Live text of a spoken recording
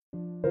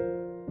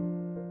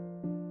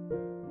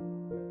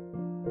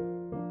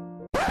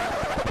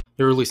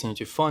You're listening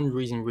to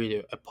Fundraising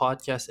Radio, a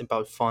podcast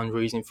about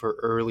fundraising for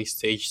early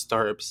stage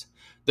startups.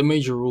 The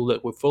major rule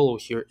that we follow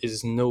here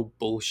is no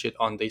bullshit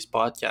on these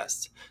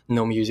podcasts,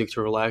 no music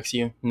to relax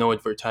you, no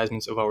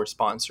advertisements of our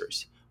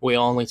sponsors. We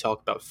only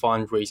talk about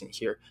fundraising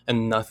here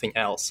and nothing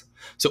else.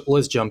 So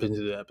let's jump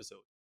into the episode.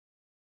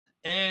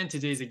 And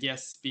today's a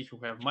guest speaker.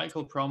 We have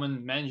Michael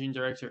Proman, Managing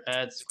Director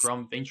at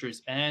Scrum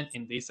Ventures. And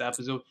in this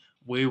episode,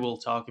 we will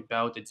talk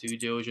about the due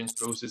diligence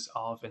process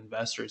of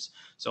investors.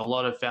 So, a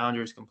lot of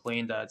founders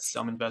complain that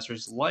some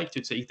investors like to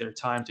take their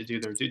time to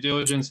do their due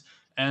diligence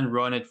and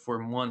run it for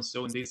months.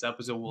 So, in this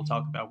episode, we'll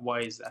talk about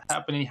why is that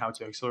happening, how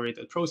to accelerate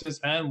that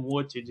process, and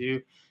what to do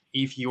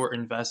if your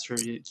investor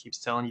keeps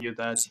telling you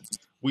that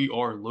we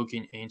are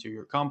looking into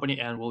your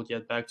company and we'll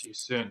get back to you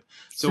soon.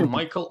 So,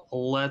 Michael,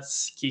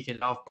 let's kick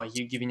it off by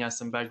you giving us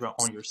some background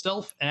on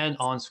yourself and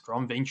on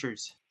Scrum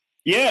Ventures.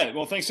 Yeah,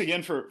 well, thanks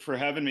again for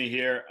having me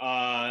here.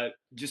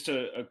 Just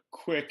a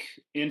quick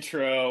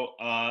intro.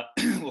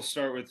 We'll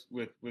start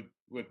with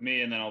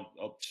me, and then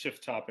I'll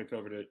shift topic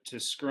over to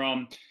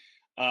Scrum.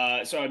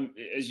 So I'm,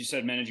 as you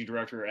said, managing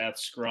director at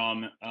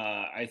Scrum.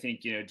 I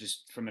think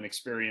just from an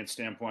experience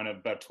standpoint of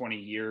about 20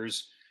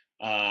 years,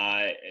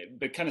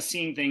 but kind of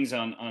seeing things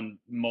on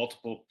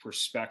multiple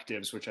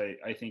perspectives, which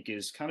I think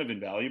is kind of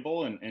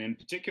invaluable, and in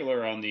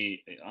particular on the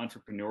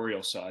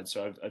entrepreneurial side.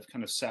 So I've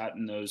kind of sat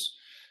in those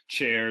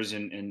chairs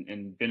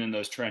and been in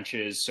those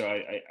trenches. So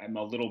I'm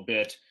a little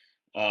bit,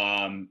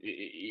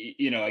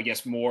 I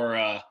guess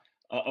more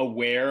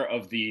aware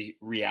of the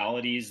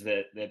realities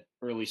that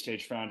early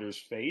stage founders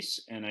face.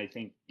 And I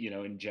think,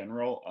 in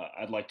general,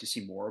 I'd like to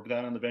see more of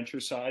that on the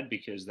venture side,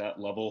 because that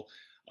level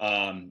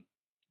of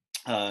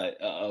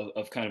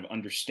kind of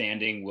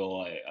understanding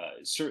will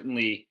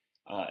certainly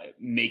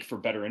make for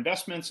better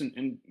investments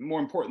and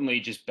more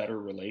importantly, just better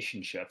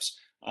relationships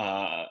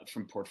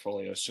from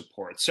portfolio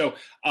support. So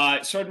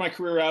started my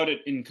career out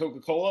in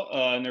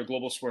Coca-Cola in their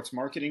global sports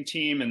marketing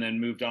team, and then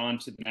moved on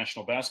to the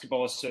National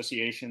Basketball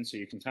Association. So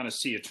you can kind of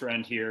see a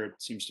trend here.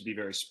 It seems to be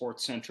very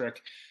sports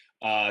centric.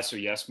 So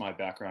yes, my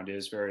background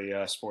is very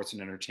sports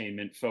and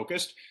entertainment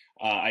focused.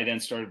 I then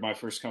started my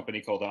first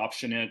company called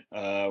Optionit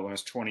when I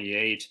was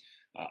 28.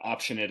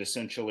 Optionit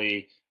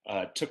essentially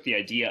took the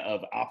idea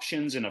of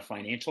options in a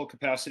financial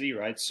capacity,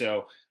 right?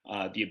 So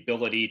the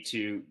ability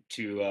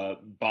to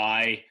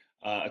buy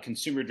a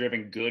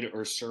consumer-driven good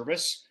or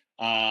service,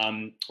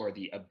 or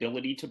the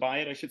ability to buy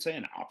it, I should say,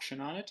 an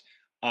option on it.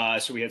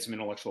 So we had some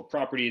intellectual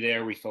property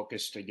there. We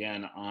focused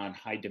again on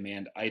high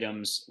demand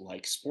items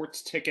like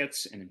sports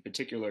tickets, and in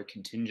particular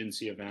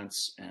contingency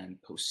events and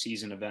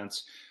postseason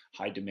events,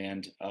 high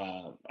demand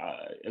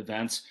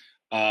events.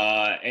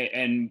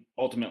 And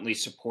ultimately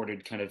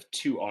supported kind of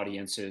two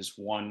audiences.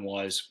 One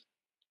was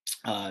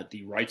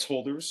the rights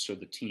holders, so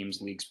the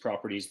teams, leagues,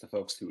 properties, the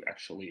folks who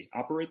actually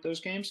operate those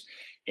games,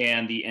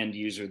 and the end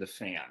user, the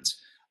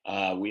fans.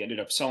 We ended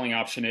up selling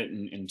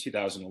Optionit in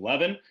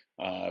 2011,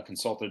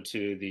 consulted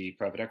to the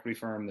private equity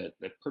firm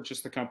that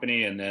purchased the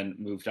company, and then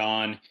moved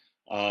on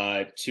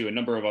to a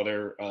number of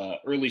other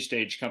early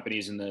stage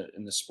companies in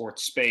the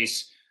sports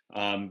space.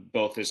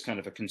 Both as kind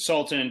of a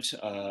consultant,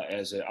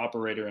 as an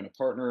operator and a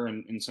partner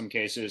in some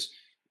cases,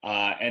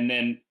 and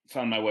then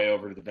found my way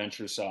over to the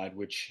venture side,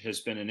 which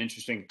has been an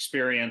interesting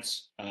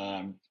experience,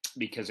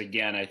 because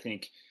again, I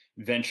think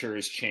venture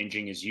is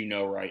changing, as you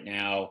know, right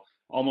now,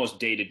 almost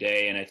day to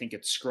day. And I think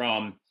at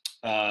Scrum,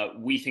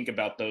 we think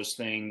about those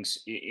things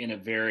in a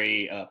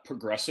very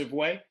progressive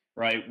way,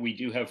 right? We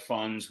do have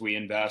funds, we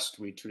invest,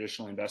 we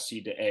traditionally invest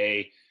seed to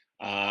A.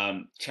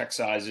 Check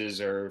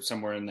sizes are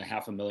somewhere in the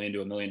 $500,000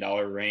 to $1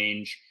 million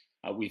range.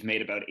 We've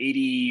made about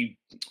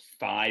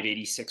 85,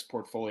 86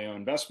 portfolio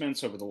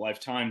investments over the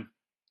lifetime,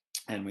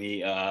 and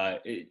we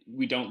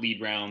don't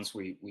lead rounds.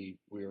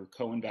 We're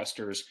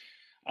co-investors,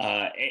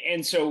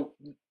 and so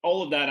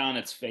all of that on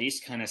its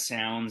face kind of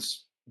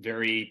sounds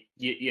very,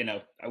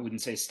 I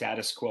wouldn't say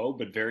status quo,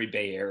 but very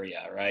Bay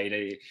Area, right?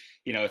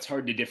 It's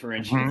hard to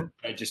differentiate what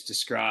I just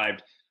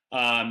described.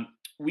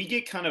 We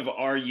get kind of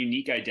our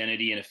unique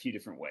identity in a few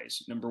different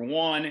ways. Number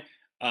one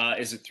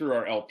is it through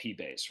our LP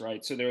base,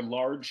 right? So they're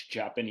large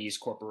Japanese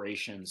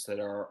corporations that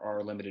are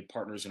our limited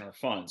partners in our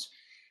funds.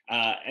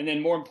 And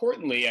then more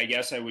importantly, I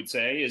guess I would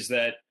say, is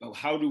that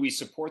how do we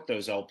support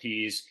those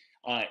LPs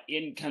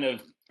in kind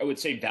of, I would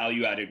say,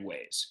 value-added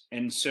ways?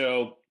 And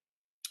so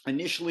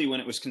initially when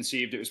it was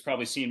conceived, it was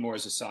probably seen more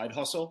as a side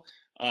hustle,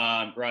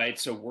 right?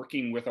 So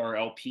working with our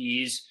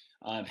LPs,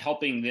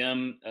 helping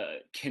them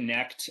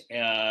connect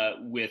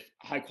with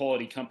high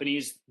quality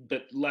companies,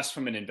 but less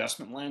from an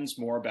investment lens,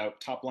 more about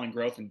top line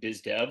growth and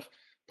biz dev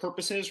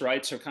purposes,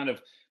 right? So kind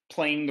of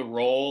playing the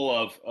role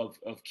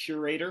of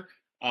curator.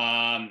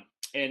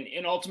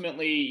 And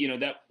ultimately,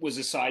 that was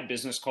a side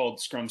business called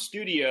Scrum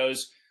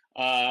Studios.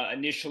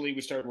 Initially,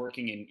 we started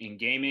working in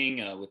gaming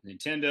with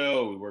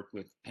Nintendo. We worked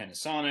with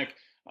Panasonic.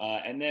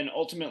 And then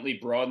ultimately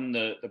broadened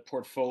the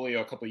portfolio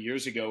a couple of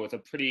years ago with a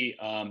pretty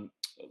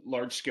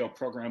large-scale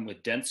program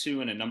with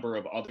Dentsu and a number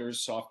of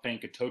others,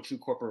 SoftBank, Itochu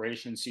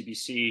Corporation,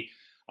 CBC,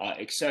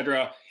 et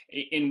cetera.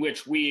 in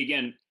which we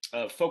again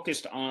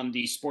focused on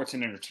the sports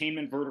and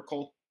entertainment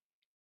vertical.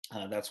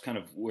 That's kind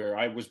of where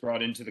I was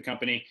brought into the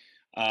company.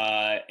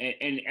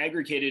 And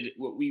aggregated,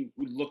 what we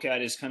would look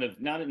at is kind of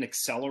not an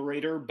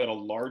accelerator, but a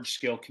large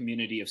scale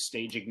community of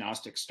stage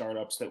agnostic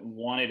startups that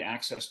wanted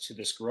access to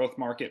this growth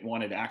market,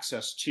 wanted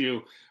access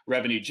to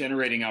revenue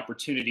generating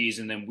opportunities.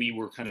 And then we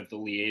were kind of the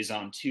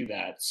liaison to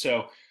that.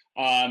 So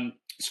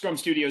Scrum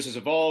Studios has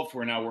evolved.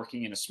 We're now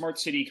working in a smart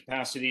city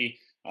capacity.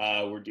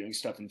 We're doing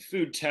stuff in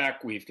food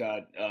tech. We've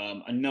got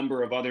a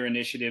number of other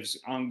initiatives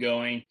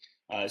ongoing.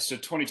 So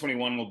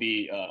 2021 will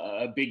be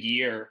a big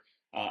year.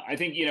 I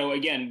think,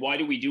 again, why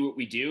do we do what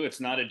we do? It's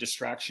not a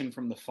distraction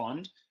from the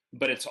fund,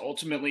 but it's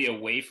ultimately a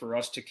way for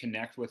us to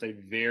connect with a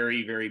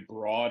very, very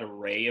broad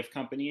array of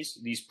companies.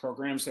 These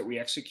programs that we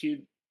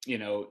execute,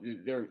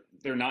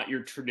 they're not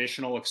your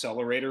traditional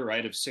accelerator,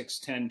 right, of 6,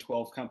 10,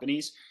 12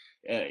 companies.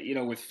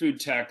 With food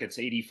tech, it's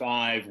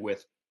 85.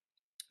 With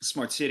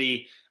Smart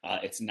City,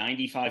 it's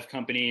 95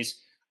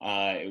 companies.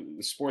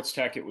 With sports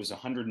tech, it was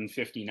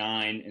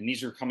 159, and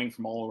these are coming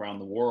from all around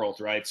the world,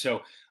 right?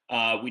 So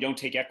we don't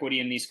take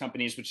equity in these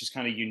companies, which is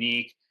kind of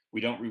unique.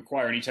 We don't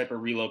require any type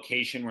of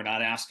relocation. We're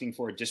not asking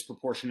for a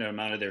disproportionate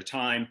amount of their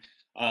time.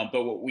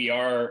 But what we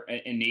are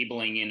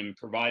enabling and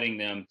providing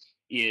them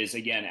is,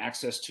 again,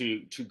 access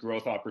to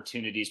growth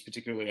opportunities,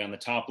 particularly on the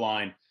top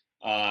line.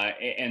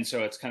 And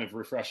so it's kind of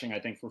refreshing, I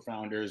think, for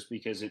founders,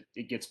 because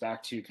it gets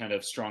back to kind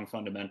of strong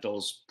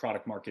fundamentals,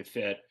 product market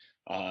fit,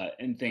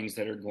 and things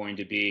that are going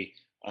to be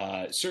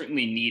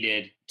certainly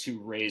needed to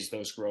raise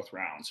those growth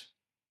rounds.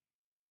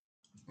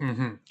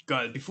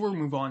 Got it. Before we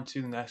move on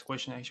to the next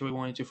question, I actually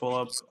wanted to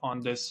follow up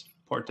on this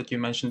part that you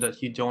mentioned,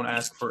 that you don't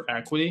ask for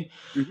equity.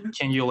 Mm-hmm.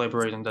 Can you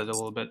elaborate on that a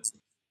little bit?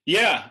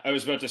 Yeah, I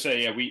was about to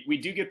say, yeah, we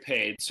do get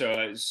paid, so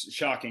it's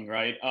shocking,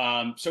 right?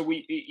 So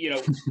we,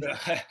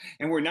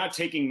 and we're not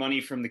taking money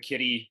from the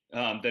kitty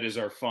that is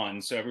our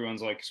fund. So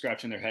everyone's like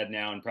scratching their head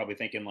now and probably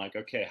thinking like,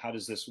 okay, how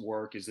does this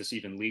work? Is this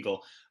even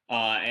legal?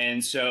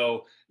 And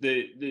so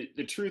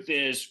the truth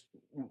is,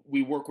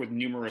 we work with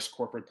numerous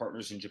corporate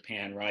partners in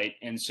Japan, right?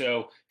 And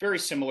so very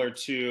similar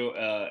to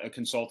a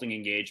consulting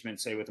engagement,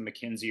 say with a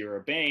McKinsey or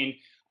a Bain.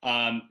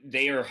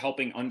 They are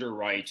helping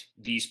underwrite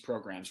these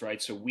programs, right?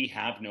 So we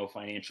have no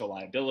financial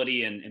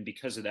liability, and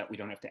because of that, we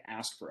don't have to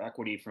ask for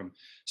equity from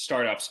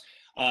startups.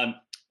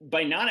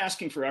 By not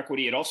asking for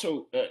equity, it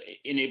also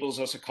enables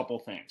us a couple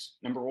things.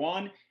 Number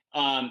one,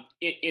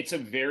 it's a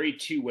very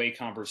two-way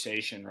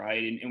conversation,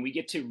 right? And we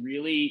get to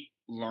really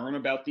learn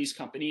about these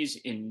companies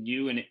in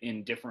new and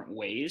in different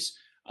ways.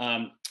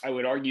 I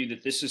would argue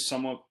that this is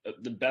some of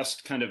the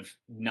best kind of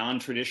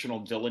non-traditional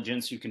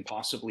diligence you can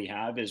possibly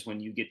have, is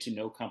when you get to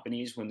know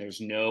companies when there's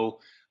no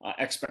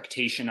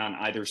expectation on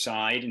either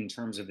side in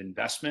terms of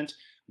investment,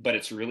 but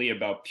it's really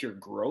about pure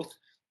growth.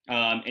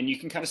 And you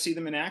can kind of see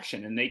them in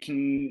action, and they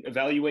can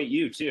evaluate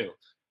you too.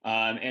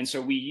 And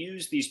so we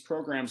use these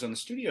programs on the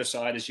studio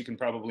side, as you can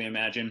probably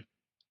imagine,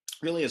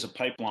 really as a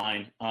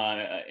pipeline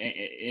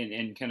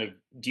and kind of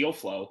deal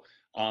flow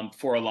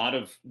for a lot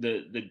of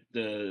the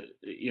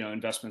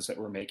investments that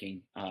we're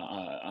making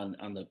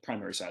on the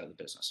primary side of the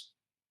business.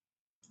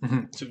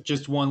 So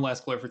just one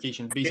last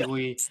clarification.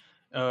 Basically,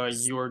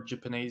 your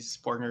Japanese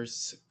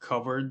partners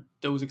covered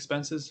those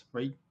expenses,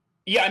 right?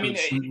 Yeah, so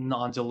it's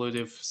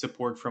non-dilutive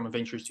support from a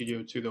venture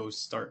studio to those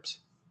startups.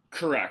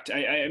 Correct.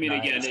 I mean,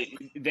 Nice.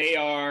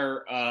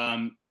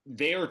 Again,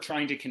 they are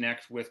trying to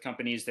connect with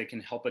companies that can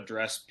help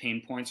address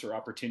pain points or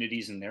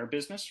opportunities in their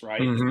business,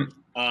 right?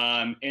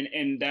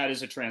 And that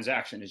is a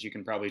transaction, as you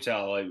can probably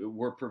tell.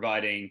 We're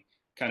providing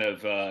kind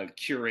of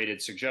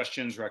curated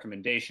suggestions,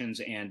 recommendations,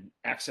 and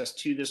access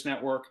to this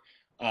network.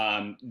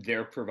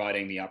 They're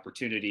providing the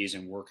opportunities,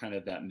 and we're kind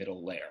of that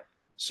middle layer.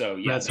 So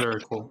yeah, that's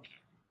very cool.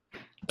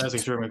 That's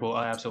extremely cool.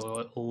 I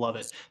absolutely love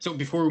it. So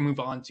before we move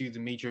on to the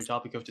major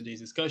topic of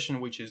today's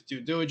discussion, which is due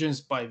diligence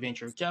by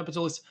venture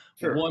capitalists,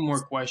 Sure. One more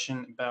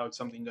question about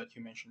something that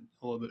you mentioned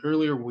a little bit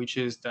earlier, which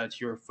is that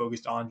you're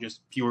focused on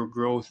just pure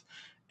growth.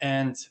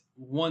 And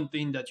one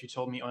thing that you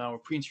told me on our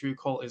pre-interview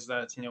call is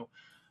that,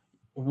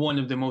 one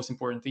of the most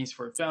important things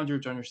for a founder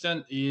to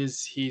understand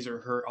is his or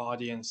her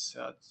audience,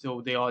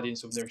 so the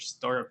audience of their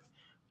startup.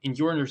 In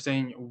your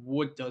understanding,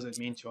 what does it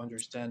mean to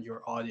understand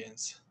your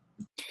audience?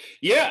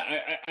 Yeah,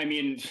 I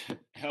mean,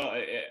 hell,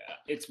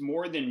 it's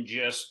more than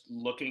just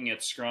looking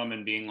at Scrum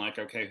and being like,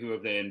 okay, who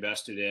have they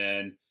invested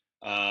in?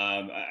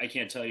 I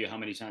can't tell you how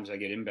many times I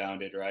get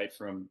inbounded, right,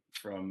 from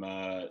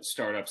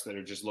startups that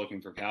are just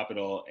looking for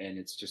capital, and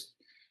it's just,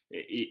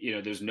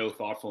 there's no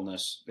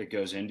thoughtfulness that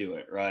goes into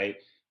it, right?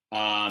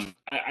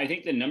 I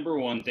think the number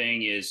one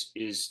thing is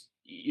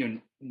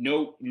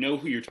know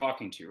who you're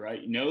talking to,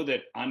 right? Know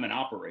that I'm an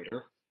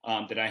operator,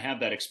 that I have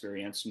that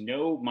experience.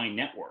 Know my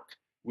network,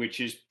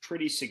 which is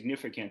pretty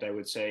significant, I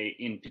would say,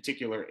 in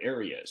particular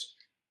areas.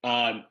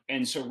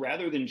 And so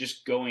rather than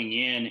just going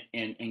in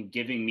and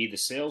giving me the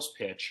sales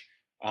pitch,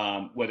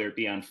 whether it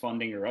be on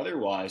funding or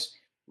otherwise,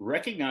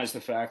 recognize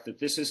the fact that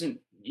this isn't,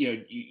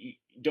 you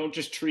don't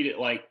just treat it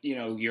like,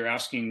 you're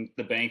asking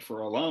the bank for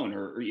a loan,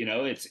 or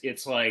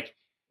it's like,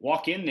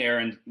 walk in there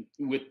and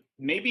with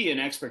maybe an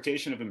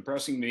expectation of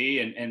impressing me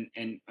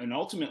and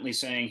ultimately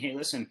saying, hey,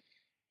 listen,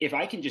 if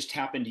I can just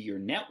tap into your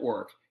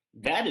network,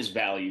 that is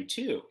value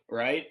too,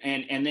 right?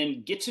 And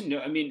then get to know,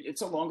 I mean,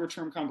 it's a longer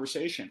term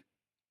conversation.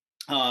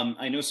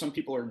 I know some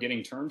people are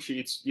getting term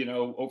sheets,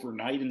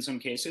 overnight in some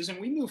cases, and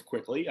we move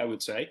quickly, I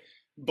would say.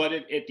 But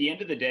at the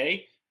end of the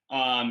day,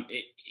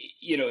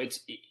 it,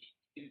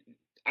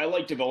 I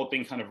like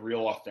developing kind of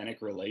real,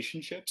 authentic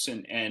relationships,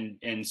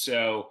 and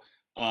so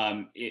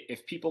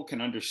if people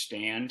can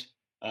understand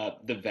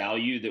the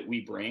value that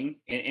we bring,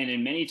 and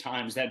in many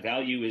times that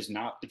value is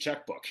not the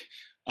checkbook.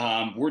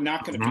 We're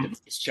not going to be Mhm. the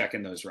biggest check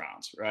in those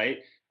rounds, right?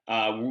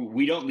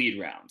 We don't lead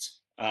rounds.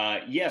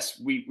 Yes,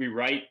 we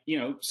write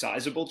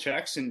sizable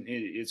checks, and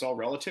it's all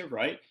relative,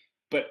 right?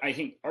 But I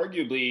think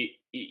arguably,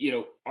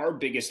 our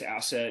biggest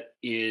asset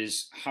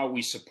is how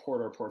we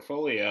support our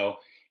portfolio.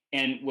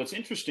 And what's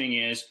interesting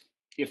is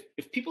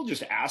if people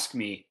just ask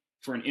me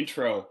for an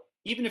intro,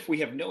 even if we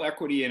have no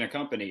equity in a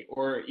company,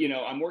 or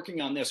I'm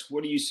working on this,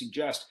 what do you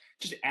suggest?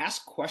 Just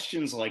ask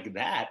questions like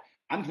that.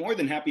 I'm more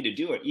than happy to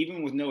do it,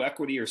 even with no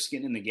equity or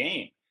skin in the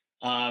game.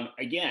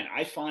 Again,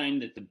 I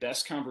find that the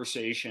best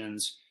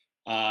conversations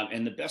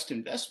and the best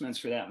investments,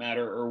 for that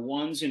matter, are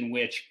ones in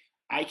which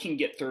I can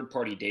get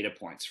third-party data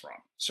points from.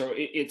 So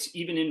it's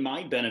even in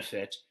my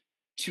benefit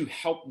to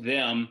help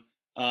them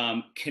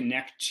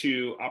connect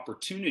to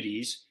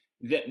opportunities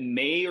that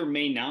may or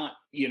may not,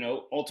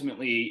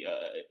 ultimately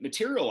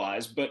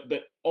materialize, but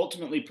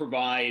ultimately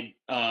provide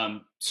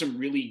some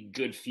really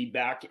good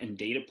feedback and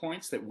data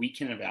points that we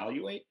can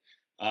evaluate.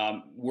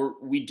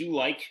 We do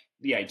like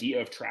the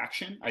idea of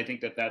traction. I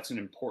think that that's an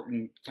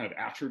important kind of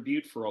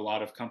attribute for a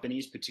lot of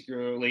companies,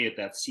 particularly at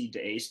that seed to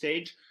A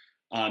stage.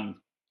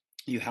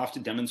 You have to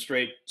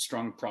demonstrate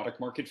strong product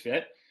market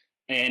fit,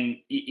 and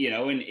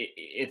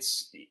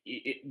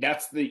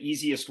that's the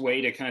easiest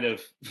way to kind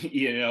of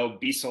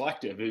be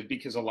selective, is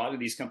because a lot of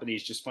these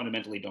companies just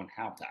fundamentally don't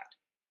have that.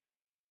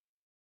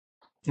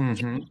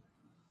 Mm-hmm.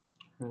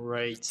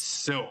 Right.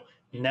 So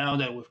now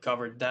that we've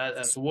covered that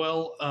as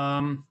well,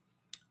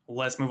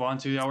 let's move on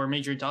to our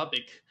major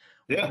topic.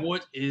 Yeah.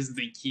 What is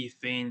the key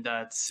thing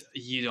that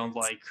you don't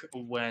like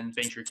when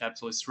venture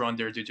capitalists run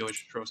their due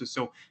diligence process?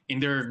 So, in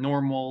their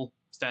normal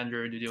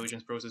standard due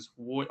diligence process,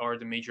 what are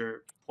the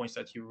major points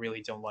that you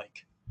really don't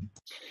like?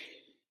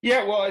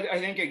 Yeah, well, I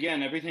think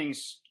again,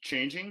 everything's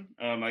changing.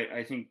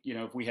 I think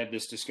if we had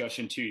this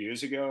discussion 2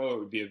 years ago, it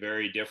would be a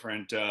very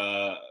different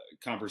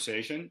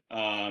conversation.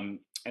 And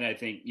I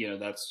think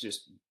that's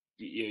just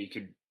you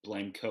could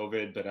blame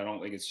COVID, but I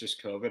don't think it's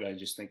just COVID. I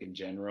just think in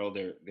general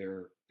there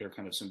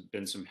kind of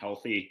been some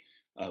healthy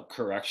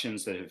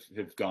corrections that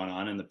have gone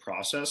on in the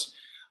process.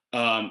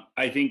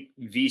 I think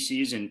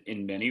VCs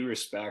in many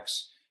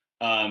respects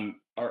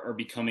are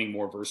becoming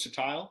more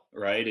versatile,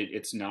 right?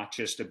 It's not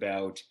just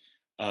about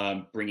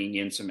bringing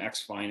in some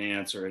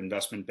ex-finance or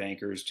investment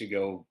bankers to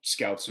go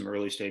scout some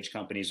early stage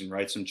companies and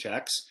write some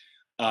checks.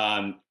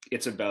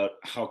 It's about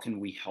how can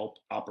we help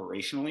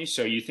operationally.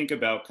 So you think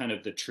about kind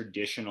of the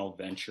traditional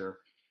venture,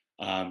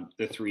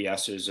 the three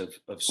S's of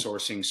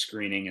sourcing,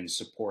 screening, and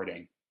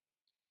supporting.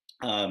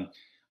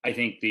 I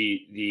think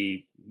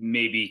the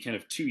maybe kind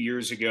of 2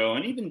 years ago,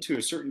 and even to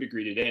a certain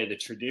degree today, the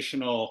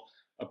traditional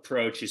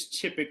approach is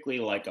typically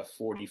like a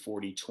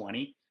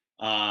 40-40-20,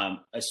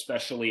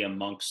 especially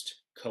amongst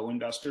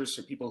co-investors,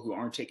 so people who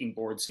aren't taking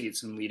board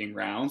seats and leading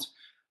rounds,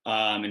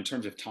 in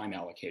terms of time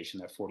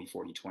allocation, that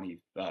 40-40-20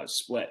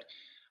 split.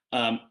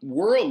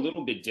 We're a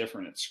little bit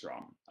different at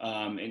Scrum,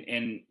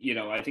 and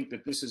I think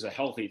that this is a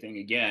healthy thing.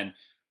 Again,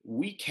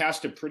 we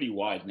cast a pretty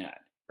wide net,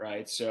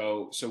 right?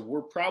 So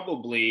we're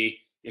probably,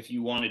 if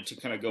you wanted to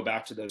kind of go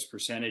back to those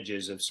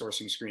percentages of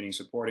sourcing, screening,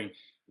 supporting,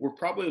 we're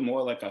probably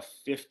more like a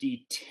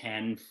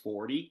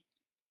 50-10-40.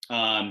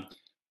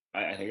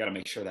 I got to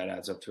make sure that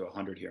adds up to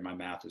 100 here. My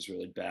math is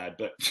really bad,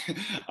 but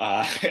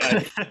I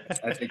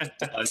think it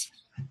does.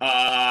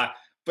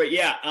 But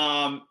yeah,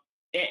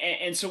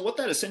 and so what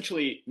that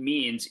essentially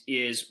means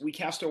is we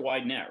cast a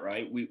wide net,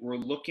 right? We're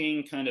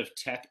looking kind of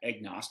tech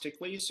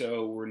agnostically,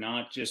 so we're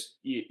not just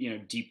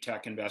deep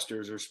tech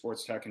investors or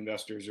sports tech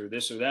investors or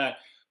this or that.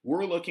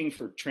 We're looking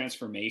for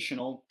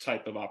transformational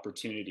type of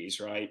opportunities,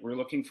 right? We're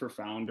looking for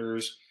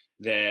founders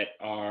that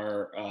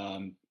are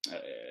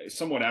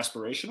somewhat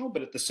aspirational,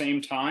 but at the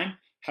same time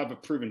have a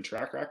proven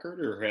track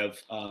record or have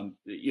kind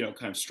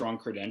of strong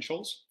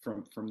credentials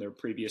from their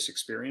previous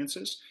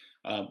experiences.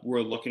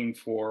 We're looking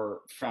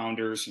for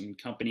founders and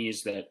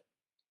companies that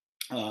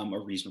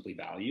are reasonably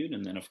valued,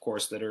 and then of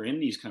course that are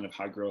in these kind of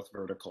high growth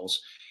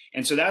verticals.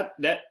 And so that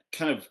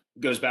kind of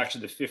goes back to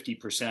the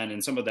 50%,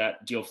 and some of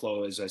that deal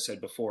flow, as I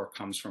said before,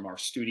 comes from our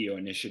studio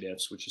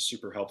initiatives, which is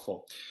super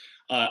helpful.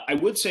 I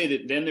would say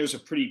that then there's a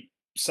pretty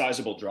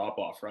sizable drop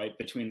off, right,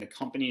 between the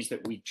companies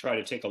that we try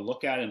to take a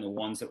look at and the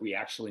ones that we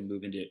actually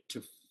move into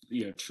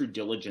true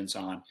diligence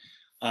on.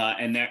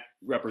 And that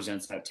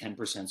represents that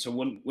 10%. So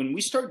when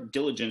we start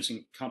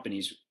diligencing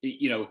companies,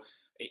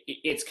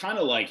 it's kind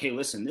of like, hey,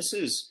 listen, this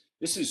is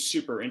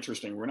super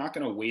interesting. We're not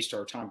going to waste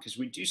our time, because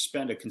we do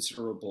spend a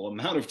considerable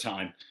amount of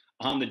time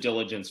on the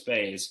diligence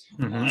phase,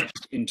 Mm-hmm.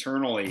 just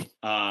internally,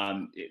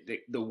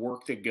 the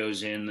work that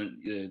goes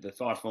in, the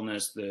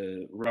thoughtfulness,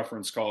 the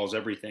reference calls,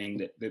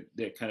 everything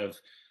that kind of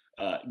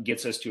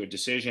gets us to a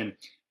decision.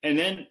 And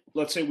then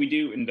let's say we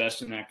do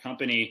invest in that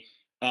company.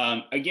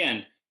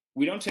 Again,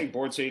 we don't take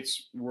board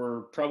seats.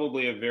 We're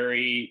probably a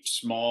very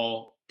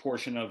small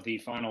portion of the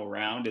final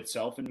round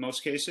itself in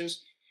most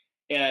cases.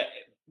 Uh,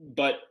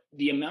 but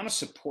the amount of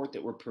support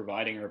that we're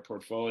providing our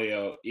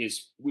portfolio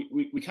is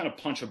we kind of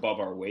punch above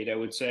our weight, I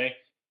would say,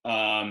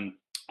 on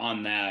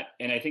that.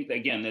 And I think that,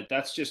 again,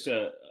 that's just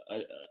a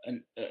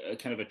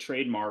kind of a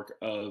trademark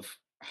of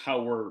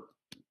how we're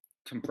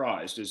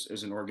comprised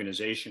as an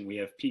organization. We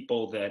have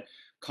people that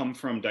come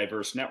from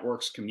diverse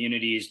networks,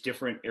 communities,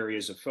 different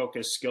areas of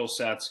focus, skill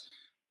sets.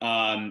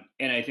 And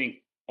I think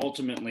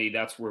ultimately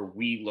that's where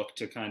we look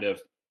to kind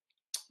of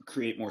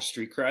create more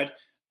street cred,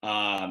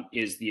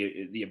 is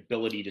the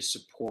ability to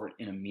support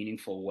in a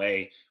meaningful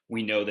way.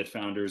 We know that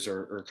founders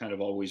are kind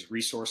of always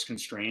resource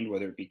constrained,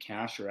 whether it be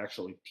cash or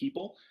actually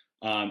people.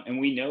 And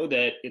we know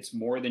that it's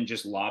more than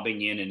just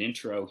lobbing in an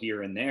intro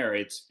here and there.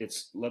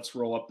 It's let's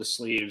roll up the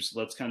sleeves.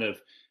 Let's kind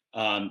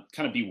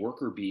of be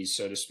worker bees,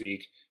 so to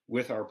speak,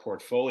 with our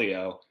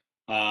portfolio,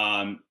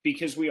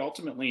 because we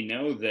ultimately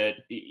know that,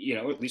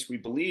 at least we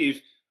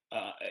believe,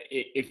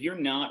 if you're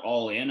not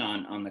all in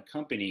on the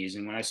companies,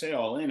 and when I say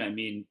all in, I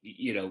mean,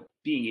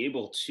 being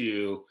able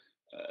to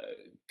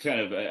kind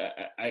of,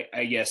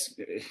 I guess,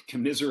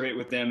 commiserate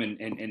with them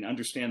and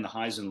understand the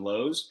highs and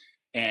lows,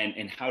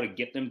 and how to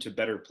get them to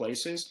better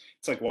places.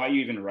 It's like, why are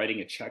you even writing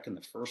a check in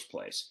the first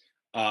place?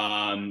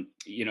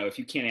 If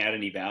you can't add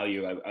any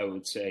value, I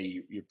would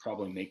say you're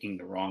probably making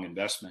the wrong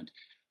investment.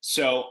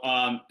 So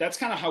that's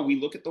kind of how we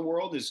look at the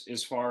world,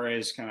 as far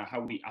as kind of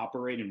how we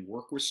operate and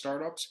work with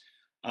startups.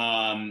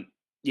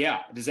 Yeah,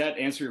 does that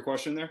answer your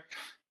question there?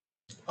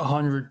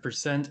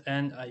 100%,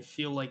 and I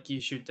feel like you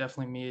should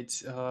definitely meet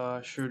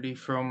Shruti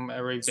from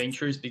Array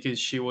Ventures, because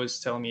she was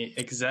telling me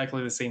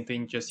exactly the same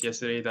thing just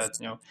yesterday. That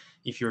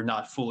if you're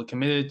not fully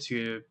committed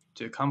to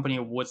a company,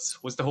 what's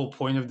the whole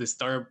point of the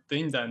startup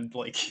thing? Then,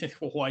 like,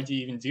 why do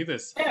you even do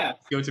this? Yeah.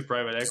 Go to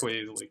private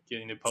equity, like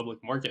in the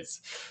public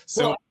markets.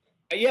 Well,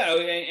 So yeah,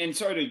 and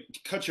sorry to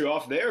cut you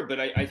off there, but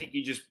I think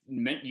you just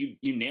meant you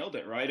nailed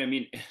it, right? I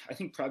mean, I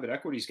think private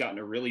equity's gotten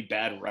a really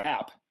bad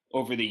rap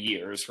over the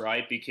years,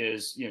 right?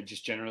 Because,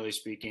 just generally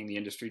speaking, the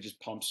industry just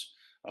pumps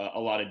a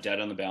lot of debt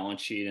on the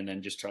balance sheet and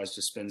then just tries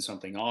to spin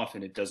something off,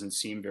 and it doesn't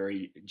seem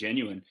very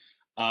genuine.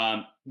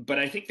 But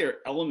I think there are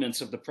elements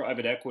of the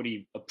private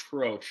equity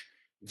approach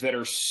that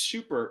are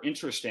super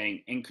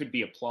interesting and could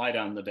be applied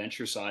on the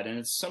venture side. And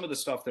it's some of the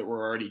stuff that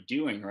we're already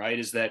doing, right?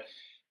 Is that,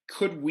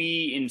 could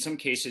we, in some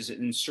cases,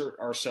 insert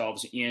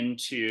ourselves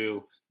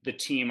into the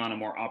team on a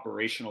more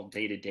operational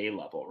day-to-day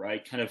level,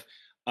 right? Kind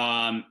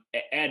of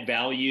add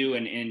value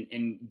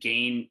and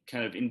gain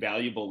kind of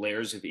invaluable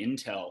layers of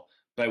intel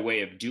by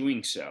way of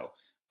doing so.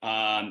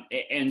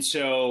 And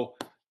so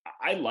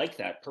I like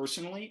that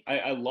personally.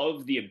 I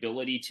love the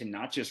ability to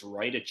not just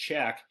write a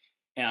check,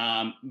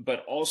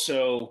 but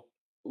also,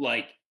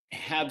 like,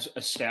 have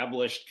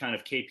established kind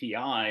of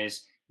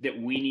KPIs that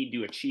we need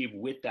to achieve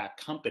with that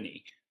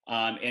company,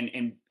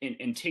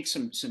 and take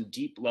some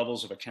deep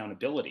levels of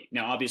accountability.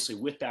 Now, obviously,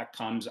 with that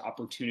comes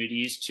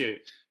opportunities to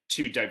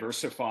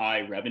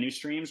diversify revenue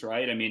streams,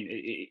 right? I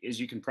mean, as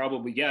you can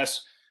probably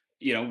guess,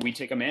 we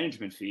take a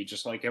management fee,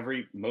 just like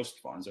most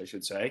funds, I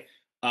should say.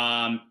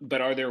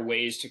 But are there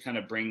ways to kind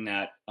of bring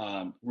that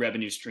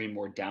revenue stream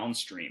more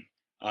downstream,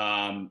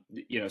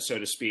 so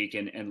to speak,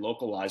 and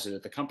localize it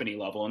at the company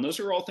level? And those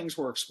are all things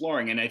we're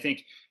exploring. And I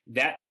think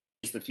that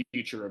is the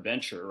future of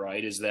venture,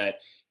 right? Is that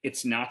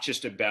it's not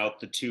just about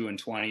the 2 and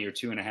 20 or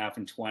 2.5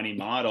 and 20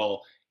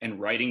 model and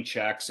writing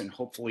checks and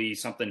hopefully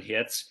something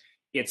hits.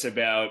 It's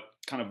about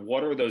kind of,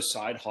 what are those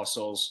side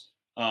hustles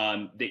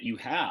that you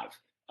have,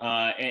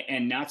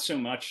 and not so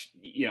much,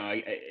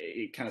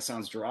 it kind of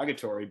sounds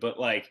derogatory, but,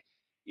 like,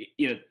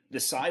 the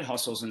side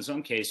hustles in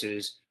some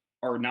cases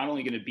are not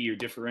only going to be your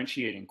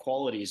differentiating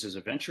qualities as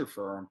a venture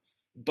firm,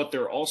 but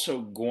they're also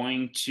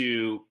going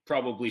to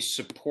probably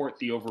support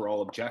the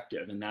overall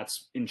objective, and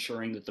that's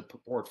ensuring that the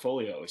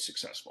portfolio is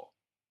successful.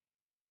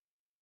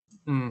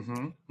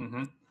 mm-hmm,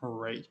 mm-hmm.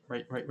 Right.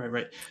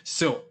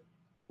 So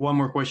one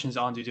more question is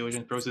on due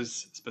diligence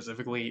process,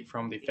 specifically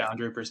from the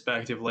founder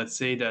perspective. Let's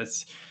say that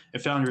a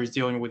founder is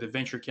dealing with a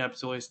venture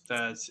capitalist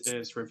that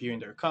is reviewing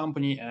their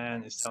company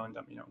and is telling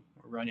them,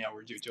 we're running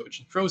our due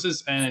diligence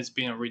process, and it's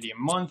been already a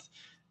month,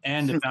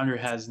 and the founder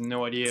has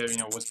no idea,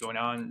 what's going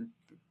on.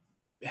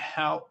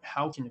 How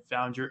can a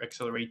founder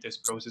accelerate this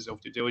process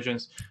of due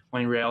diligence,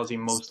 when in reality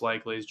most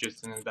likely is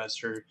just an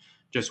investor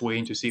just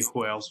waiting to see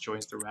who else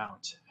joins the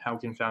round? How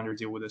can founder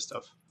deal with this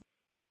stuff?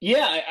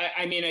 Yeah,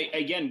 I mean,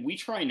 again, we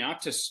try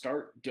not to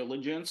start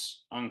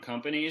diligence on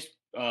companies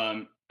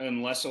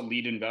unless a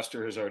lead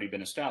investor has already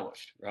been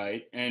established,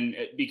 right? And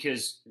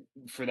because,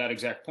 for that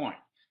exact point,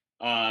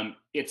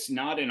 it's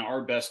not in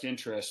our best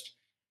interest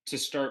to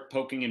start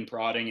poking and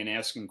prodding and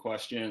asking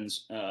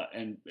questions,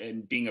 and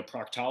being a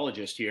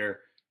proctologist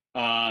here,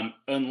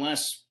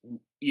 unless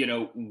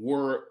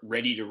we're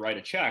ready to write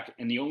a check.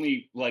 And the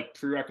only like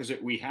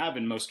prerequisite we have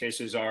in most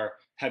cases are,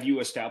 have you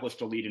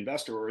established a lead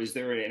investor, or is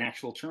there an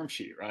actual term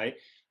sheet, right?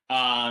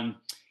 um,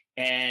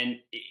 and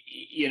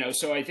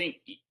so I think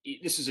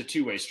this is a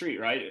two-way street,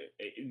 right?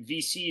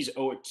 VCs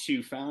owe it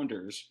to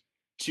founders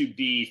to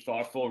be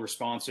thoughtful,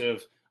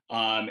 responsive,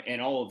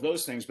 and all of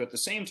those things, but at the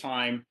same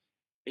time,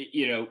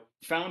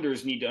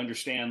 founders need to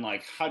understand,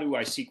 like, how do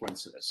I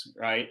sequence this,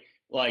 right?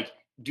 Like,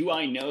 do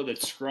I know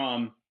that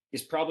Scrum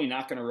is probably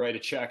not going to write a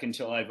check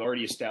until I've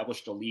already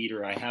established a lead,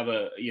 or I have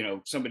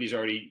somebody's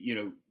already,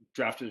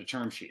 drafted a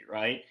term sheet,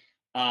 right?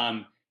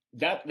 Um,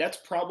 that's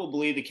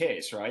probably the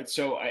case, right?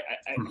 So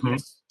Mm-hmm.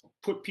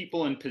 put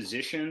people in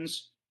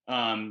positions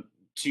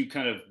to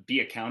kind of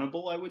be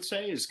accountable, I would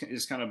say,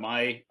 is kind of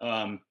my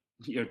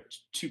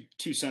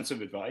two cents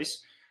of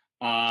advice.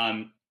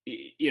 We're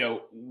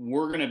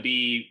going to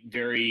be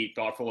very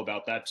thoughtful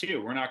about that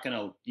too. We're not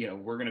going to,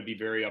 we're going to be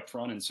very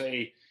upfront and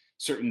say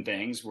certain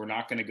things. We're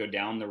not going to go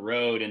down the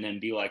road and then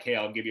be like, hey,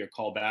 I'll give you a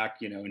call back,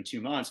 in 2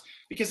 months.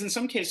 Because in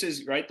some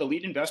cases, right, the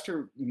lead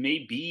investor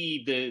may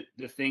be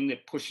the thing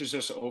that pushes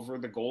us over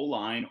the goal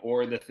line,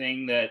 or the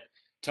thing that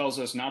tells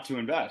us not to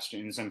invest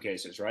in some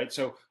cases, right?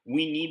 So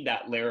we need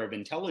that layer of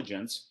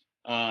intelligence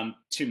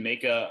to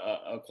make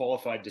a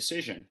qualified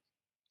decision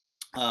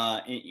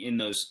in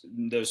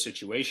those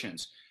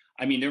situations.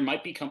 I mean, there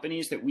might be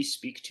companies that we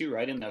speak to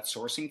right in that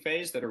sourcing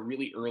phase that are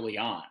really early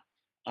on,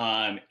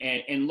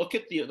 and look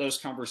at those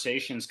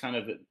conversations. Kind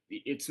of,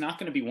 it's not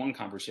going to be one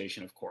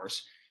conversation, of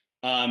course.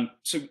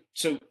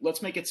 So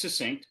let's make it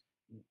succinct.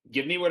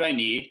 Give me what I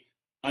need.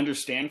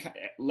 Understand.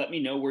 Let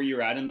me know where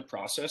you're at in the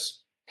process.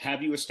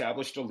 Have you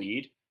established a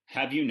lead?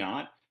 Have you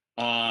not?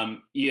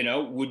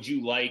 Would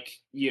you like,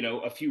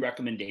 a few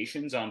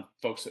recommendations on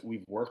folks that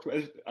we've worked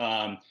with?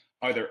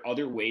 Are there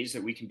other ways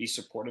that we can be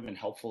supportive and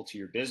helpful to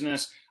your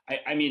business?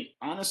 I mean,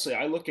 honestly,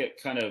 I look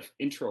at kind of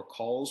intro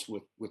calls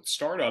with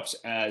startups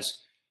as,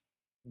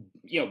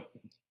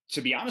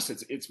 to be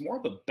honest, it's more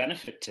of a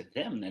benefit to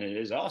them than it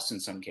is us in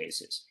some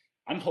cases.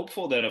 I'm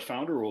hopeful that a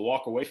founder will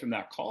walk away from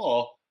that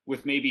call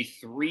with maybe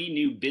 3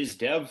 new biz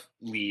dev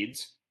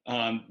leads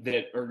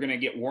that are going to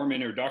get warm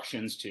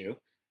introductions to,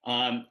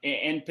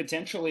 and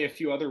potentially a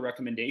few other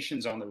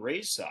recommendations on the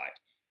raise side.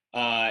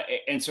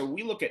 And so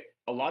we look at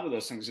a lot of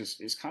those things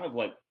is kind of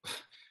like,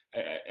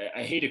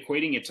 I hate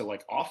equating it to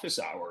like office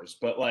hours,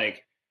 but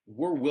like,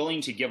 we're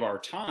willing to give our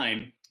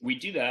time. We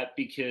do that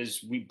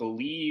because we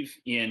believe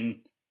in,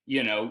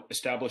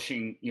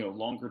 establishing,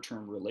 longer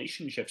term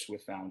relationships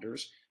with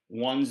founders,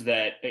 ones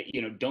that,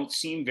 don't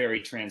seem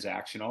very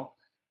transactional.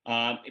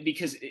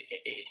 Because,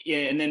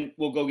 and then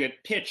we'll go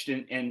get pitched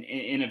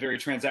in a very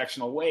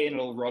transactional way, and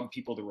it'll rub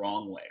people the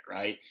wrong way,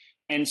 right?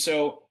 And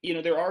so,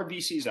 there are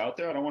VCs out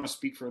there, I don't want to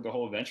speak for the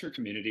whole venture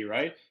community,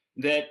 right,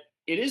 that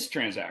it is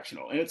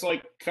transactional. And it's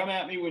like, come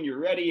at me when you're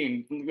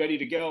ready and ready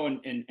to go,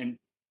 and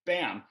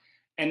bam.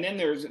 And then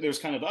there's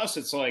kind of us.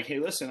 It's like, hey,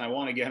 listen, I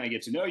want to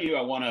get to know you.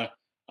 I want to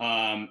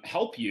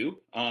help you,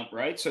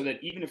 right? So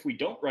that even if we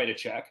don't write a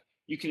check,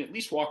 you can at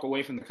least walk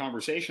away from the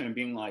conversation and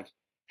being like,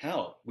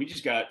 hell, we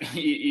just got,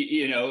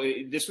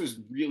 this was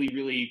really,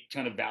 really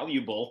kind of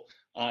valuable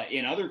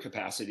in other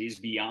capacities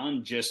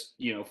beyond just,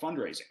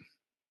 fundraising.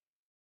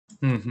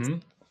 Mm-hmm.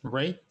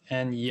 Right.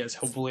 And yes,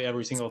 hopefully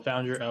every single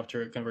founder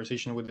after a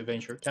conversation with the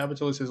venture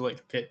capitalist is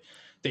like, okay,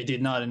 they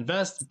did not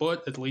invest,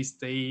 but at least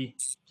they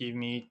gave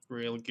me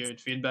real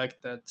good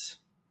feedback that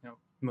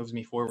moves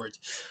me forward.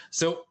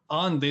 So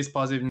on this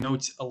positive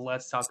note,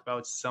 let's talk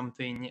about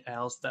something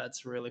else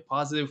that's really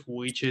positive,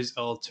 which is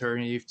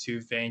alternative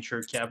to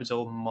venture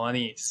capital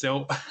money.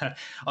 So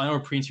on our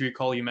pre-interview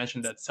call, you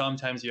mentioned that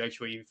sometimes you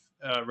actually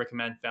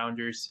recommend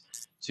founders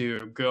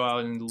to go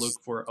out and look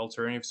for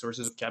alternative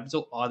sources of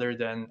capital other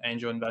than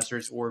angel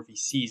investors or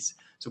VCs.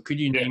 So could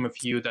you Yeah. name a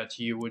few that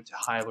you would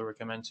highly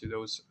recommend to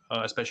those,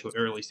 especially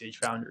early stage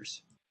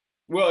founders?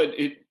 Well,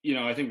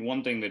 I think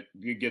one thing that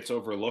gets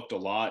overlooked a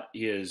lot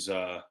is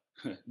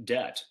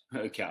debt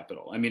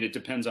capital. I mean, it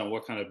depends on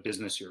what kind of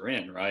business you're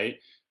in, right?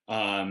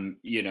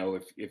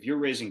 If you're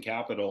raising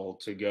capital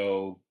to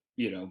go,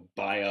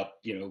 buy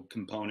up,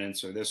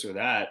 components or this or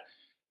that,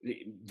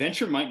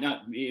 venture might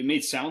not, it may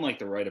sound like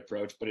the right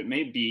approach, but it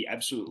may be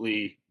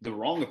absolutely the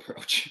wrong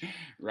approach,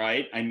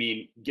 right? I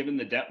mean, given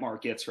the debt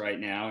markets right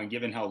now and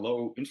given how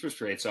low interest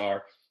rates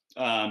are,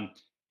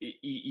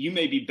 you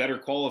may be better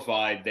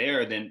qualified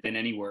there than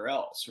anywhere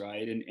else,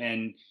 right?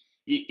 And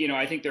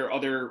I think there are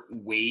other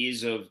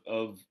ways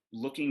of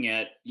looking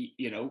at,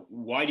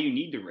 why do you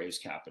need to raise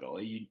capital?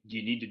 Do you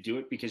need to do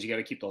it because you got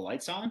to keep the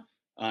lights on?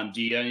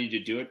 Do you need to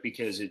do it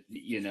because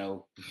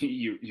you're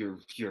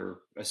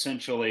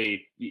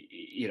essentially,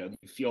 you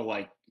feel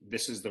like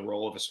this is the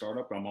role of a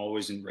startup? I'm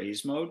always in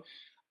raise mode.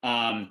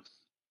 I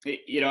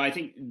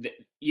think that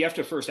you have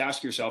to first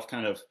ask yourself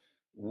kind of,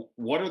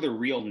 what are the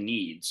real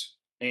needs,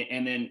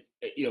 and then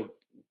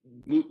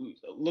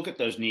look at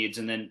those needs,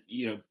 and then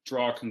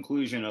draw a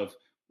conclusion of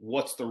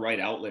what's the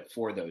right outlet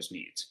for those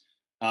needs,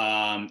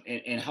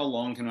 and how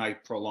long can I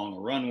prolong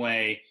a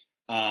runway,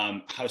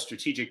 How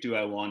strategic do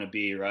I want to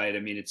be, right? I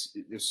mean,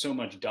 there's so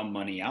much dumb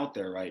money out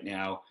there right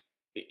now.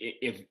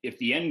 If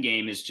the end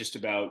game is just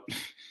about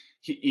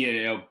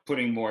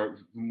putting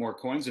more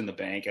coins in the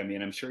bank, I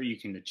mean, I'm sure you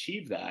can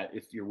achieve that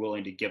if you're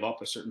willing to give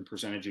up a certain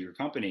percentage of your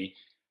company.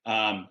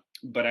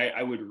 But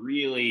I would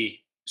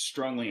really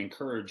strongly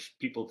encourage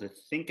people to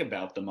think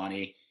about the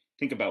money,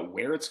 think about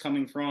where it's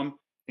coming from,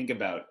 think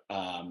about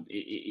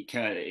it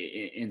kind of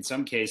in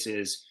some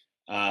cases,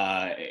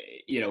 uh,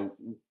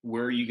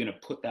 where are you going to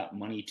put that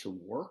money to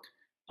work?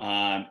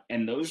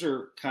 And those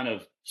are kind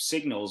of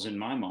signals in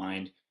my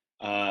mind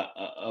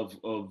of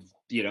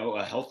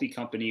a healthy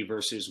company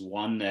versus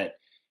one that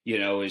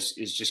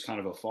is just kind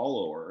of a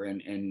follower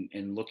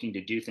and looking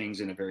to do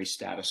things in a very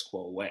status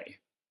quo way.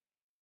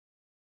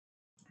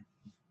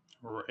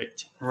 Right.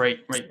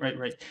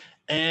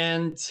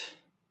 And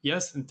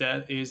yes,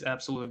 that is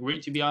absolutely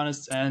great, to be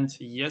honest. And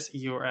yes,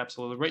 you're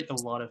absolutely right. A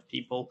lot of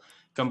people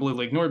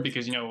completely ignore it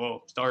because,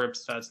 well,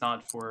 startups, that's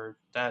not for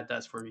that,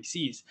 that's for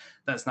VCs.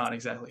 That's not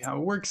exactly how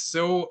it works.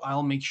 So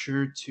I'll make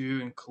sure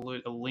to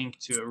include a link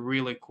to a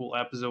really cool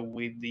episode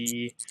with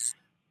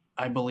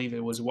I believe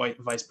it was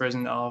vice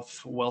president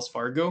of Wells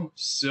Fargo.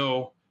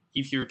 So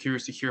if you're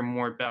curious to hear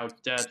more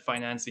about debt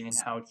financing and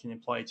how it can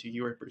apply to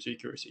your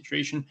particular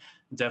situation,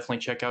 definitely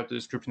check out the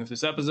description of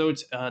this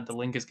episode. The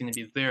link is going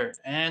to be there.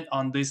 And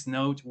on this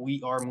note,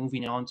 we are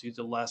moving on to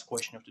the last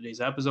question of today's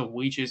episode,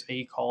 which is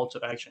a call to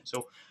action.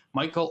 So,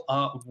 Michael,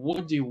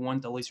 what do you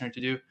want the listener to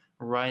do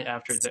right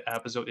after the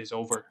episode is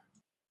over?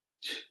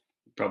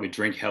 Probably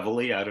drink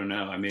heavily. I don't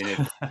know. I mean,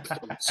 if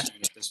at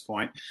this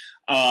point,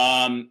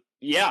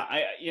 yeah,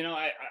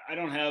 I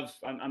don't have.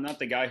 I'm not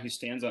the guy who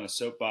stands on a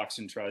soapbox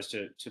and tries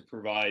to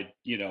provide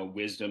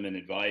wisdom and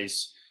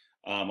advice.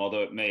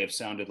 Although it may have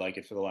sounded like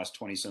it for the last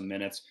 20 some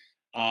minutes.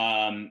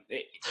 Again,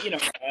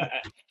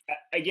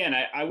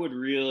 I would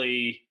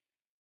really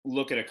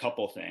look at a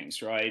couple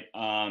things, right?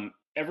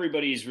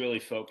 Everybody's really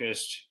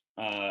focused.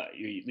 At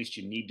least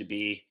you need to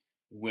be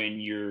when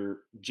you're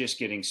just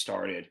getting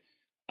started.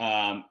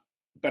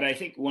 But I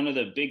think one of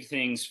the big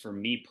things for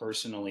me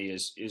personally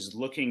is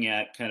looking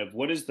at kind of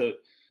what is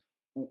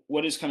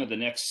kind of the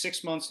next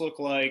 6 months look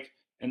like,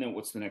 and then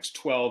what's the next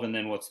 12, and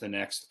then what's the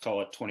next,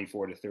 call it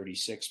 24 to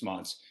 36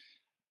 months.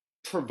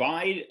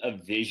 Provide a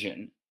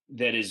vision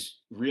that is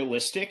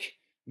realistic,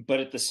 but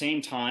at the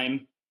same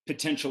time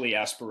potentially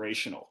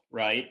aspirational,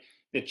 right?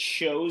 That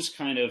shows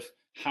kind of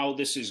how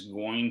this is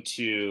going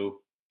to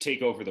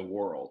take over the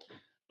world.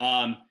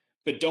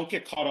 But don't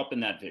get caught up in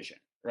that vision,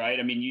 right?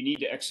 I mean, you need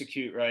to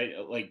execute, right,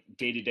 like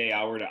day to day,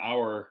 hour to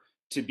hour,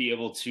 to be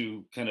able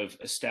to kind of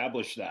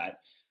establish that.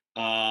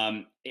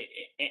 And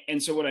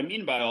so, what I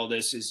mean by all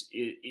this is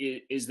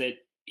that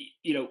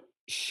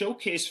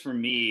showcase for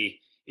me.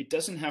 It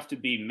doesn't have to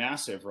be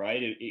massive,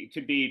 right? It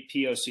could be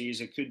POCs.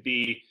 It could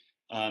be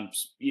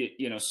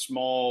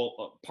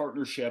small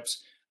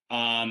partnerships,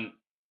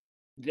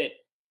 that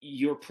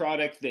your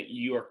product, that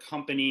your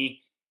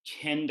company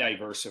can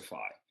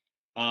diversify.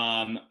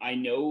 I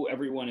know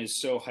everyone is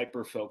so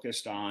hyper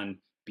focused on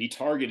be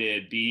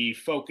targeted, be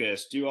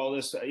focused, do all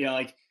this, and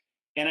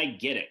I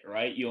get it,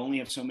 right? You only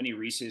have so many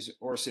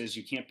resources.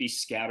 You can't be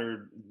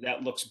scattered.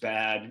 That looks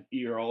bad.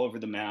 You're all over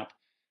the map.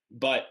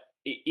 But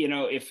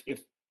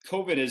if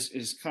COVID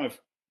is kind of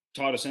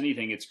taught us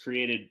anything, it's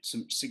created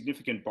some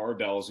significant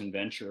barbells in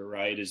venture,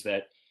 right? Is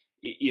that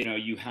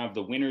you have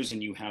the winners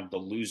and you have the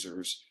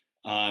losers.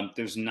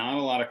 There's not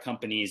a lot of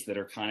companies that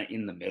are kind of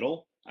in the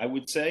middle, I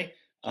would say.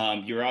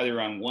 You're either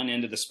on one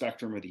end of the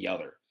spectrum or the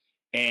other,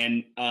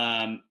 and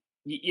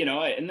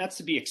and that's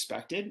to be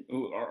expected.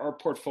 Our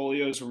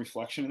portfolio is a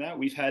reflection of that.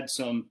 We've had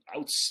some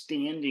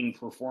outstanding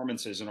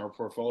performances in our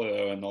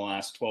portfolio in the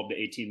last 12 to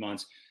 18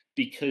 months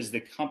because the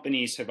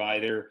companies have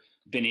either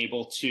been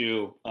able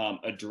to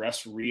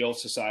address real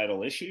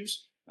societal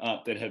issues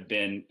that have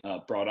been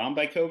brought on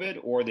by COVID,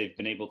 or they've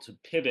been able to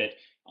pivot.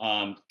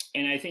 And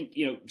I think,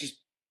 just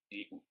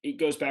it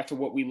goes back to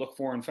what we look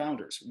for in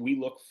founders. We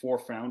look for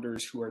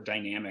founders who are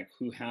dynamic,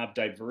 who have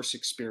diverse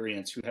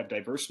experience, who have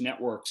diverse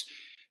networks,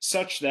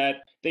 such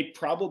that they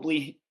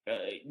probably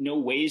know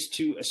ways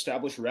to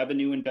establish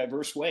revenue in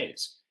diverse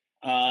ways.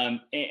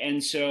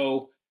 And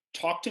so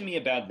talk to me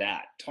about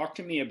that. Talk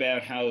to me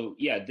about how,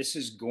 this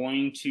is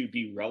going to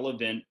be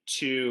relevant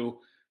to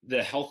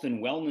the health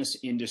and wellness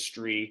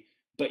industry.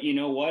 But you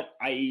know what?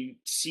 I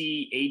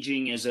see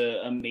aging as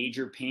a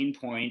major pain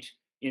point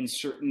in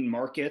certain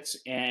markets,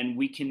 and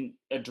we can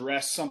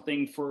address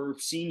something for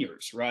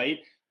seniors, right?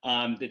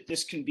 That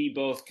this can be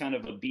both kind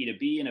of a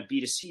B2B and a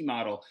B2C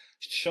model.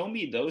 Show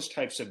me those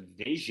types of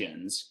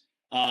visions.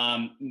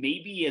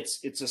 Maybe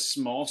it's a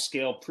small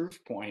scale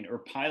proof point or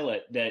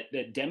pilot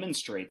that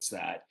demonstrates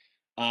that.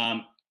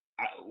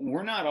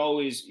 We're not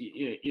always,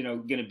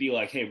 going to be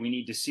like, hey, we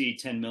need to see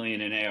 10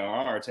 million in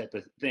ARR type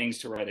of things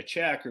to write a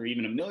check, or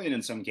even a million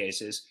in some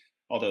cases,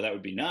 although that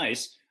would be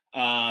nice.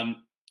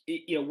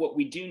 What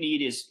we do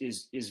need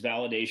is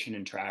validation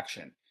and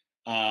traction.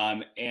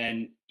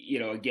 And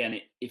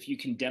again, if you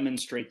can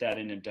demonstrate that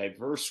in a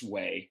diverse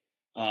way,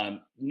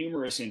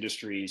 numerous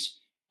industries,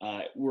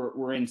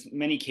 we're in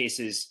many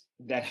cases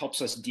that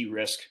helps us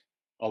de-risk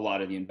a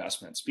lot of the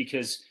investments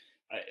because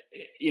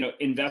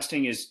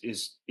investing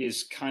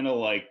is kind of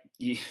like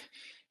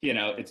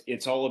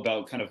it's all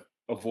about kind of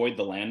avoid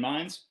the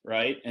landmines,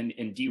 right?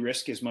 And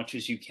de-risk as much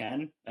as you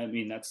can. I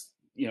mean, that's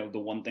the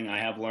one thing I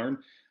have learned.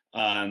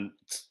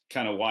 It's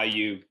kind of why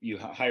you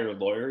hire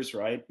lawyers,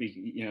 right?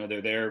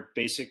 They're there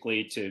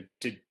basically to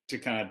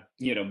kind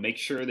of make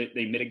sure that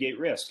they mitigate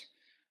risk.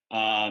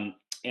 And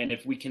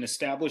if we can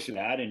establish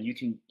that, and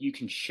you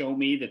can show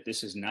me that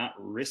this is not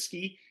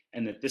risky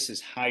and that this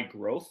is high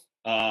growth,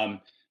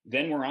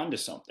 then we're onto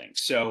something.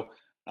 So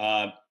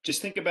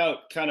just think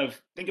about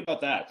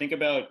that. Think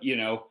about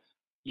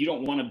you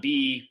don't want to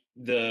be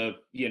the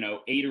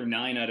 8 or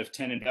 9 out of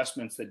 10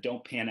 investments that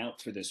don't pan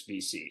out for this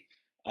VC.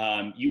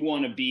 You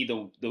want to be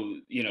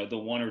the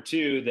 1 or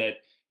 2 that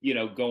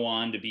go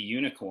on to be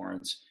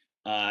unicorns.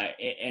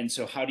 And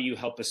so how do you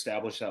help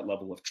establish that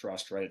level of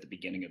trust right at the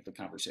beginning of the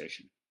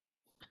conversation?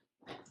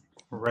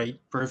 Right,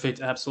 perfect.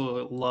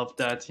 Absolutely love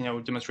that.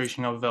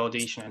 Demonstration of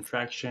validation and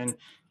traction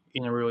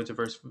in a really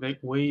diverse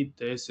way.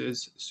 This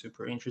is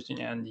super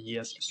interesting and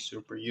yes,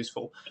 super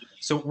useful.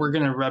 So we're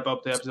gonna wrap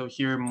up the episode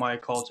here. My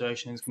call to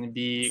action is gonna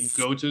be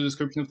go to the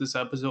description of this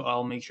episode.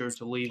 I'll make sure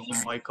to leave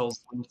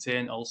Michael's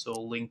LinkedIn, also a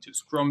link to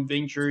Scrum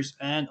Ventures,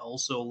 and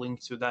also a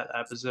link to that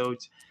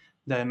episode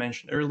that I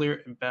mentioned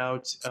earlier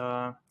about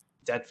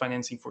debt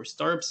financing for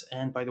startups.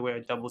 And by the way, I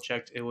double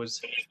checked; it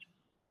was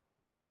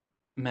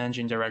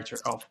managing director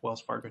of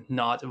Wells Fargo,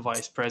 not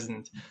vice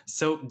president.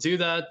 So do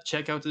that.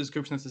 Check out the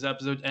description of this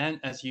episode,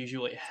 and as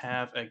usual,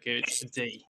 have a good day.